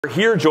We're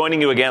here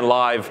joining you again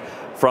live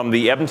from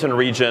the Edmonton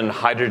Region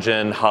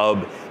Hydrogen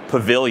Hub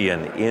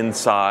Pavilion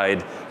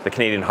inside the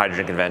Canadian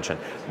Hydrogen Convention.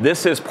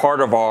 This is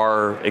part of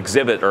our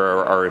exhibit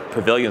or our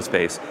pavilion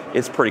space.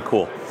 It's pretty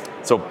cool.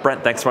 So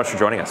Brent, thanks so much for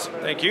joining us.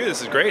 Thank you,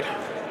 this is great.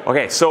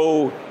 Okay,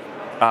 so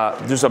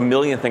there's a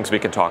million things we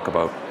can talk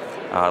about.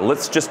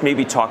 Let's just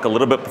maybe talk a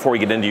little bit before we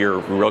get into your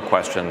real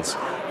questions.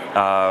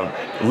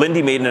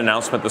 Linde made an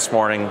announcement this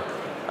morning.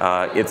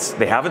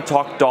 They haven't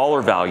talked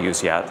dollar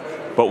values yet,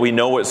 but we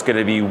know it's going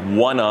to be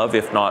one of,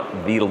 if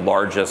not the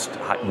largest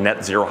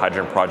net zero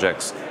hydrogen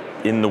projects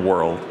in the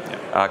world.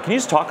 Yeah. Can you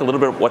just talk a little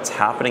bit about what's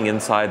happening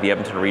inside the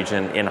Edmonton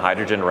region in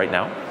hydrogen right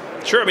now?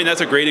 Sure, I mean, that's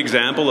a great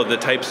example of the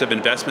types of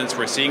investments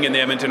we're seeing in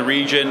the Edmonton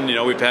region. You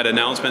know, we've had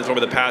announcements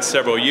over the past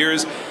several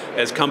years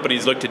as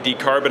companies look to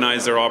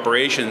decarbonize their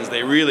operations.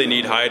 They really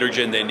need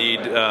hydrogen. They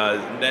need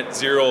net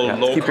zero,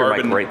 low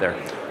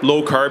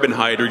carbon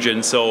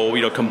hydrogen. So,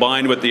 you know,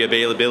 combined with the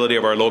availability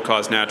of our low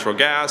cost natural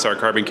gas, our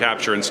carbon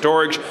capture and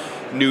storage,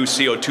 new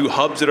CO2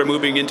 hubs that are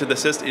moving into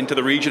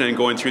the region and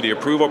going through the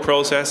approval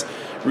process,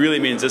 really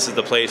means this is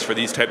the place for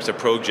these types of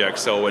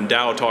projects. So when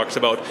Dow talks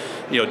about,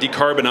 you know,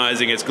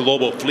 decarbonizing its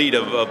global fleet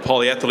of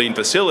polyethylene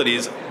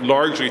facilities,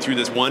 largely through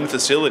this one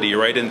facility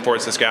right in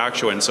Fort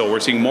Saskatchewan. So we're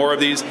seeing more of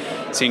these,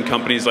 seeing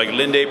companies like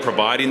Linde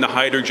providing the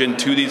hydrogen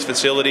to these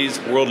facilities,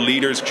 world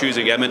leaders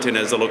choosing Edmonton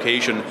as the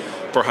location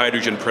for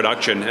hydrogen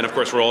production. And of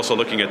course, we're also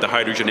looking at the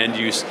hydrogen end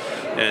use,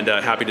 and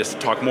happy to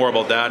talk more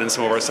about that and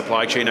some of our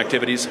supply chain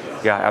activities.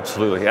 Yeah,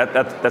 absolutely.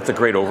 That's a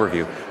great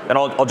overview. And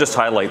I'll just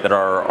highlight that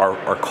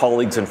our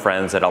colleagues and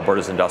friends at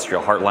Alberta's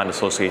Industrial Heartland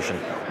Association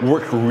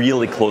worked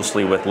really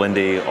closely with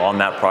Linde on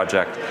that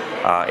project.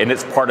 And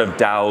it's part of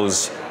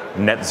Dow's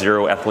net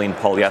zero ethylene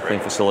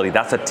polyethylene facility.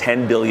 That's a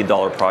 $10 billion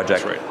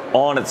project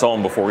on its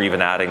own before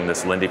even adding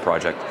this Linde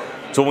project.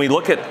 So when we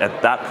look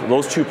at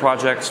those two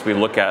projects, we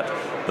look at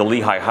the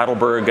Lehigh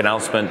Heidelberg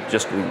announcement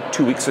just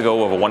 2 weeks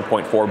ago of a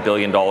 $1.4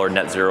 billion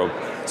net zero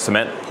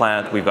cement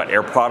plant. We've got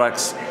Air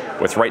Products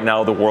with right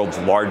now the world's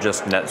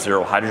largest net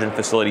zero hydrogen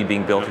facility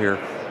being built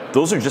here.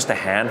 Those are just a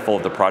handful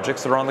of the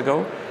projects that are on the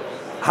go.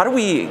 How do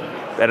we,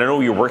 and I know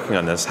you're working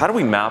on this, how do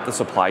we map the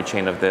supply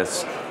chain of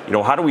this? You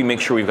know, how do we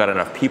make sure we've got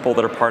enough people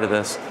that are part of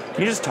this?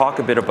 Can you just talk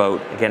a bit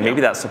about, again,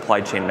 maybe that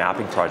supply chain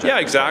mapping project? Yeah,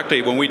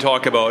 exactly. When we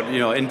talk about, you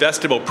know,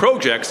 investable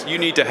projects, you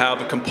need to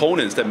have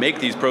components that make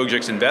these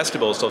projects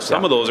investable. So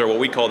some of those are what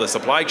we call the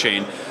supply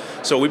chain.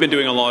 So we've been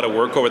doing a lot of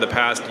work over the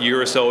past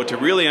year or so to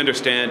really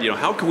understand, you know,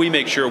 how can we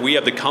make sure we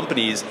have the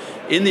companies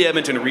in the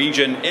Edmonton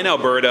region, in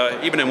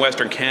Alberta, even in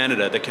Western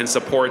Canada, that can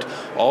support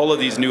all of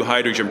these new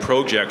hydrogen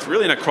projects,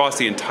 really across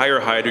the entire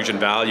hydrogen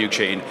value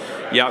chain.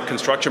 Yeah,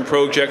 construction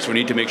projects, we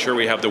need to make sure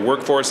we have the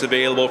workforce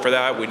available for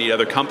that. We need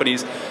other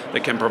companies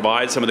that can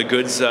provide some of the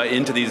goods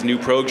into these new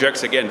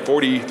projects. Again,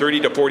 $30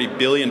 to $40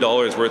 billion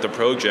worth of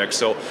projects.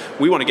 So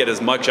we want to get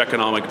as much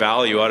economic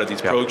value out of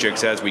these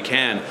projects as we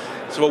can.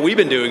 So what we've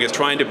been doing is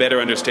trying to better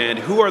understand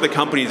who are the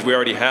companies we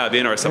already have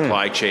in our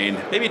supply chain.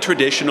 Maybe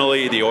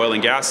traditionally the oil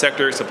and gas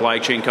sector, supply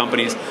chain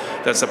companies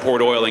that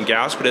support oil and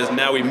gas, but as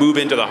now we move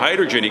into the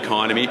hydrogen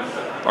economy,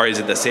 or is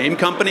it the same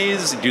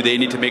companies? Do they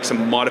need to make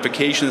some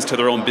modifications to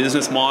their own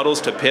business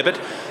models to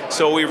pivot?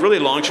 So we're really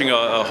launching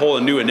a whole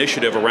new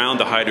initiative around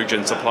the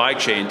hydrogen supply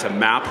chain to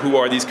map who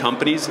are these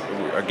companies.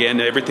 Again,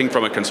 everything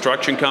from a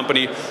construction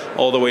company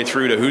all the way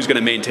through to who's going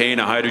to maintain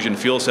a hydrogen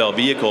fuel cell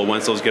vehicle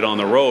once those get on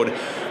the road.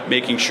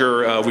 Making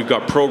sure we've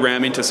got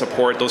programming to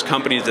support those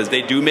companies as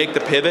they do make the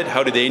pivot.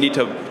 How do they need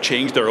to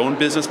change their own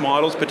business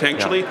models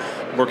potentially?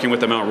 Yeah. Working with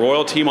the Mount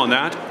Royal team on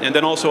that. And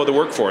then also the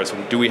workforce.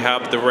 Do we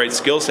have the right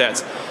skill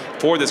sets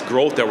for this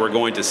growth that we're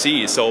going to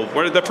see? So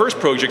one of the first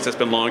projects that's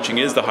been launching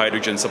is the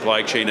Hydrogen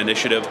Supply Chain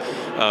Initiative.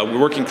 We're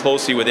working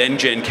closely with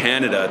NGen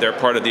Canada. They're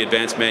part of the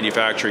Advanced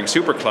Manufacturing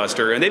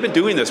Supercluster, and they've been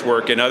doing this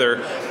work in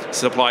other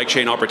supply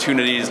chain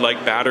opportunities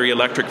like battery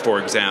electric,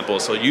 for example.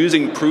 So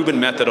using proven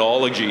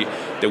methodology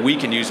that we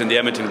can use in the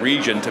Edmonton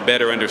region to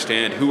better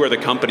understand who are the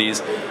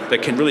companies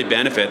that can really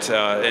benefit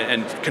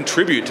and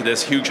contribute to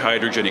this huge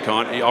hydrogen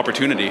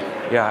opportunity.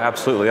 Yeah,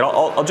 absolutely. And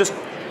I'll just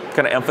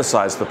kind of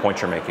emphasize the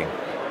point you're making,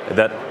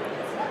 that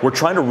we're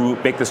trying to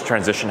make this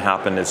transition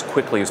happen as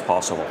quickly as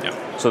possible.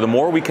 Yeah. So the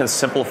more we can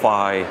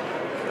simplify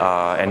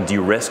and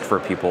de-risk for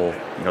people,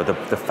 you know, the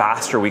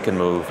faster we can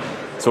move.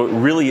 So it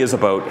really is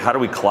about how do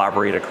we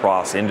collaborate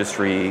across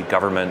industry,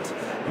 government,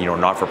 you know,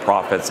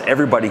 not-for-profits,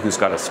 everybody who's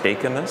got a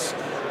stake in this.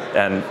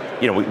 And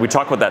you know, we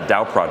talk about that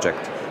Dow project.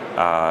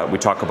 We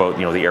talk about,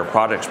 you know, the Air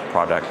Products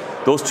project.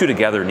 Those two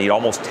together need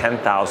almost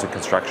 10,000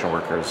 construction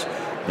workers.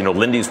 You know,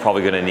 Linde's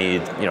probably going to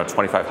need, you know,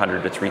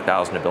 2,500 to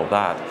 3,000 to build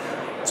that.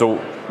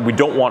 So we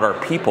don't want our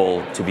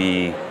people to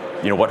be,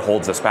 you know, what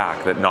holds us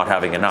back, that not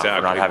having enough,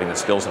 or not having the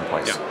skills in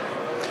place.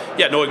 Yeah.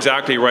 Yeah, no,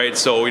 exactly right.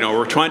 So,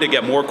 we're trying to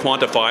get more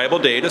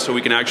quantifiable data so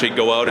we can actually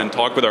go out and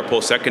talk with our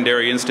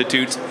post-secondary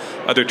institutes,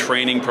 other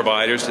training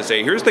providers to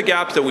say, here's the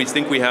gaps that we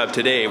think we have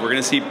today. We're going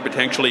to see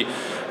potentially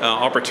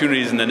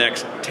opportunities in the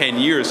next 10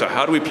 years. So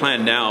how do we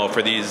plan now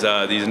for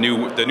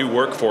the new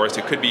workforce?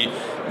 It could be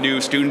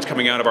new students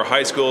coming out of our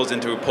high schools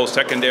into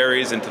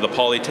post-secondaries, into the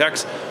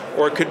polytechs,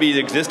 or it could be the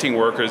existing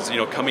workers,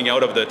 coming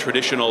out of the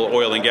traditional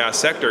oil and gas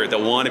sector that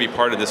want to be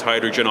part of this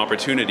hydrogen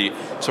opportunity.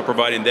 So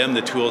providing them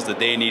the tools that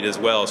they need as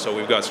well. So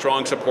we've got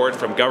strong support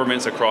from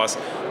governments across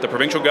the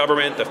provincial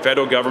government, the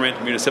federal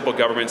government, municipal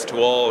governments to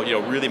all,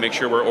 really make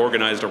sure we're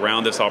organized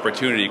around this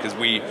opportunity, because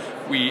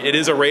it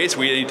is a race.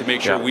 We need to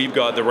make sure we've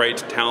got the right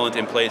talent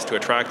in place to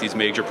attract these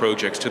major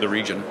projects to the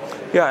region.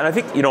 Yeah, and I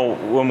think,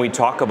 when we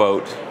talk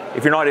about,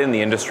 if you're not in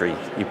the industry,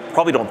 you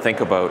probably don't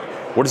think about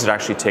what does it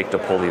actually take to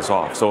pull these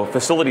off. So a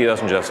facility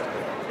doesn't just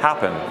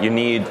happen. You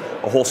need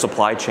a whole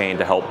supply chain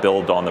to help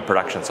build on the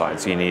production side.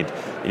 So you need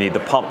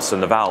the pumps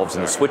and the valves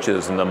and the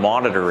switches and the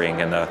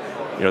monitoring and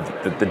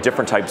the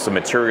different types of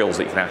materials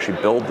that you can actually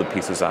build the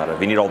pieces out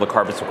of. You need all the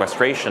carbon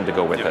sequestration to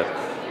go with it.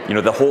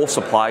 The whole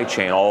supply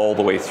chain all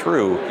the way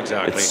through.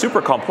 Exactly. It's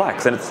super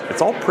complex, and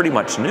it's all pretty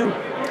much new.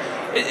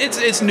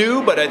 It's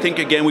new, but I think,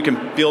 again, we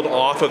can build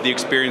off of the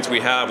experience we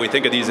have. We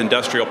think of these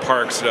industrial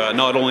parks,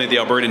 not only the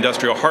Alberta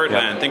Industrial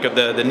Heartland, think of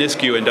the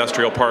Nisku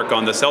Industrial Park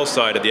on the south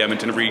side of the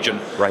Edmonton region.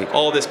 Right.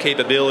 All this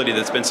capability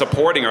that's been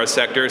supporting our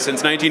sector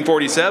since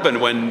 1947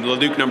 when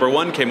Leduc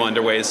 #1 came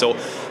underway. So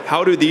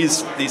how do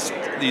these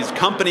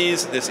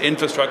companies, this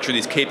infrastructure,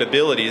 these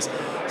capabilities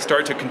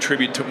start to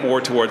contribute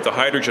more towards the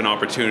hydrogen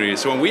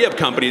opportunities? So when we have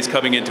companies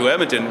coming into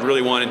Edmonton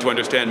really wanting to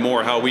understand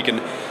more how we can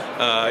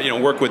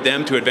work with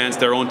them to advance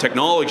their own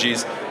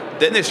technologies,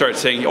 then they start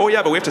saying, oh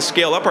yeah, but we have to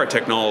scale up our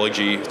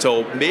technology.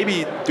 So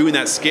maybe doing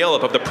that scale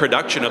up of the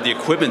production of the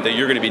equipment that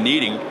you're going to be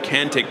needing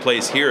can take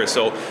place here.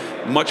 So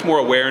much more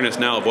awareness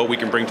now of what we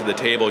can bring to the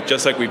table,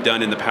 just like we've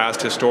done in the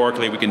past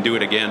historically. We can do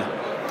it again.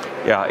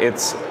 Yeah,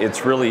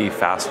 it's really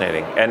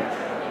fascinating. And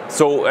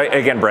so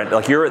again, Brent,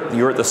 like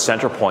you're at the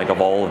center point of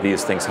all of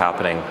these things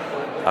happening.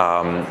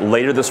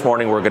 Later this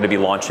morning, we're going to be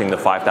launching the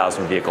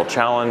 5,000 vehicle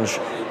challenge,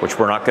 which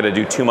we're not going to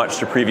do too much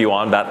to preview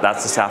on.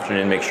 That's this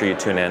afternoon. Make sure you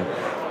tune in.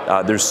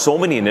 There's so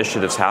many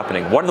initiatives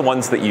happening. One of the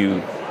ones that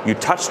you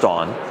touched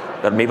on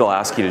that maybe I'll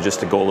ask you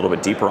to go a little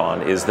bit deeper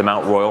on is the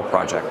Mount Royal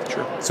project.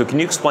 Sure. So can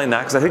you explain that?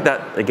 Because I think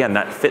that, again,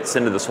 that fits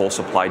into this whole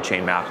supply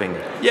chain mapping.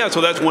 Yeah,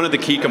 so that's one of the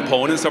key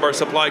components of our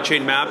supply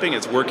chain mapping.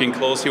 It's working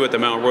closely with the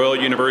Mount Royal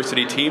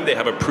University team. They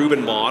have a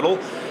proven model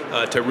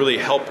to really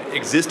help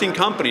existing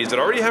companies that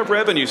already have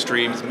revenue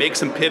streams make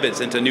some pivots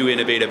into new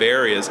innovative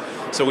areas.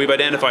 So we've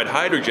identified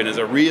hydrogen as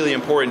a really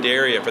important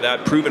area for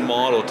that proven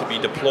model to be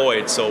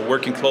deployed. So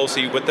working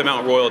closely with the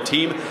Mount Royal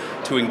team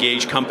to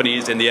engage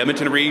companies in the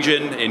Edmonton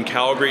region, in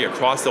Calgary,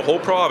 across the whole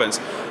province,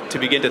 to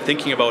begin to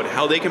thinking about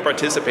how they can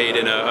participate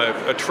in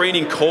a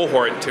training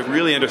cohort to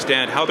really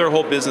understand how their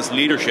whole business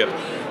leadership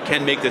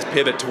can make this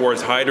pivot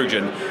towards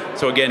hydrogen.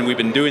 So again, we've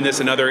been doing this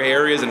in other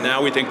areas, and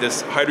now we think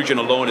this hydrogen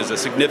alone is a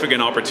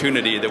significant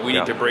opportunity that we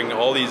need to bring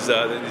all these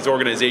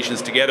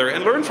organizations together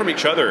and learn from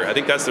each other. I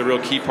think that's the real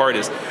key part,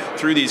 is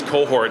through these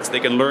cohorts, they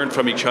can learn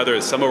from each other.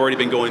 Some have already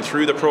been going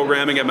through the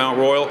programming at Mount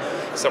Royal.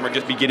 Some are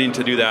just beginning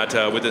to do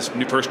that with this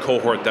first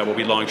cohort that will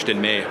be launched in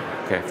May.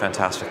 Okay,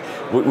 fantastic.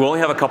 We only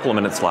have a couple of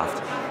minutes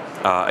left.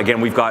 Again,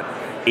 we've got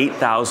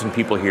 8,000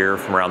 people here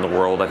from around the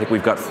world. I think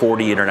we've got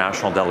 40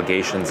 international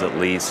delegations at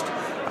least.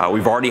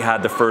 We've already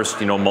had the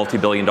first,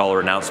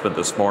 multi-billion-dollar announcement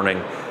this morning.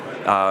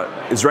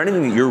 Is there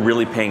anything that you're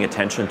really paying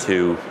attention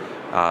to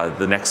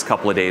the next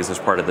couple of days as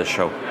part of this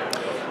show?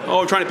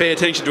 I'm trying to pay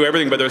attention to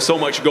everything, but there's so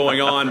much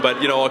going on. But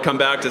I'll come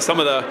back to some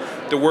of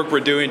the work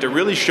we're doing to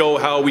really show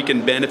how we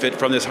can benefit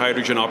from this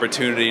hydrogen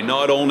opportunity,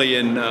 not only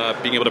in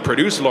being able to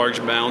produce large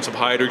amounts of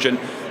hydrogen,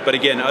 but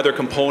again, other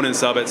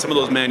components of it, some of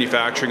those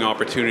manufacturing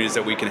opportunities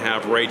that we can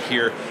have right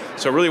here.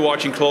 So really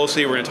watching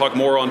closely. We're going to talk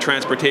more on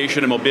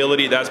transportation and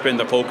mobility. That's been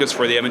the focus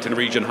for the Edmonton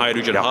Region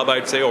Hydrogen Hub,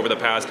 I'd say, over the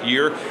past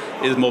year,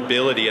 is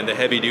mobility and the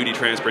heavy-duty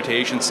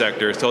transportation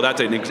sector. So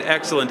that's an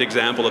excellent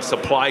example of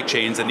supply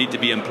chains that need to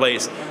be in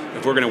place.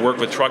 If we're going to work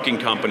with trucking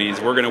companies,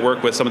 we're going to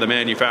work with some of the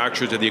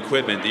manufacturers of the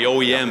equipment, the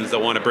OEMs that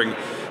want to bring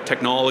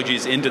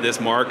technologies into this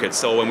market.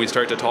 So when we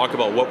start to talk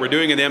about what we're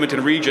doing in the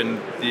Edmonton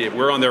region,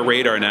 we're on their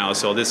radar now.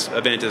 So this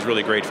event is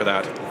really great for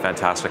that.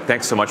 Fantastic.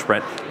 Thanks so much,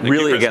 Brent.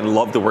 Really, again,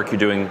 love the work you're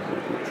doing.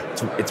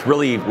 It's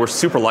really, we're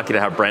super lucky to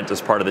have Brent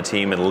as part of the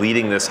team and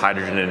leading this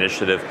hydrogen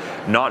initiative,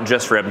 not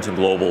just for Edmonton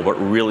Global, but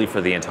really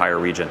for the entire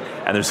region.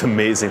 And there's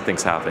amazing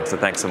things happening. So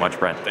thanks so much,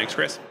 Brent. Thanks,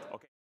 Chris.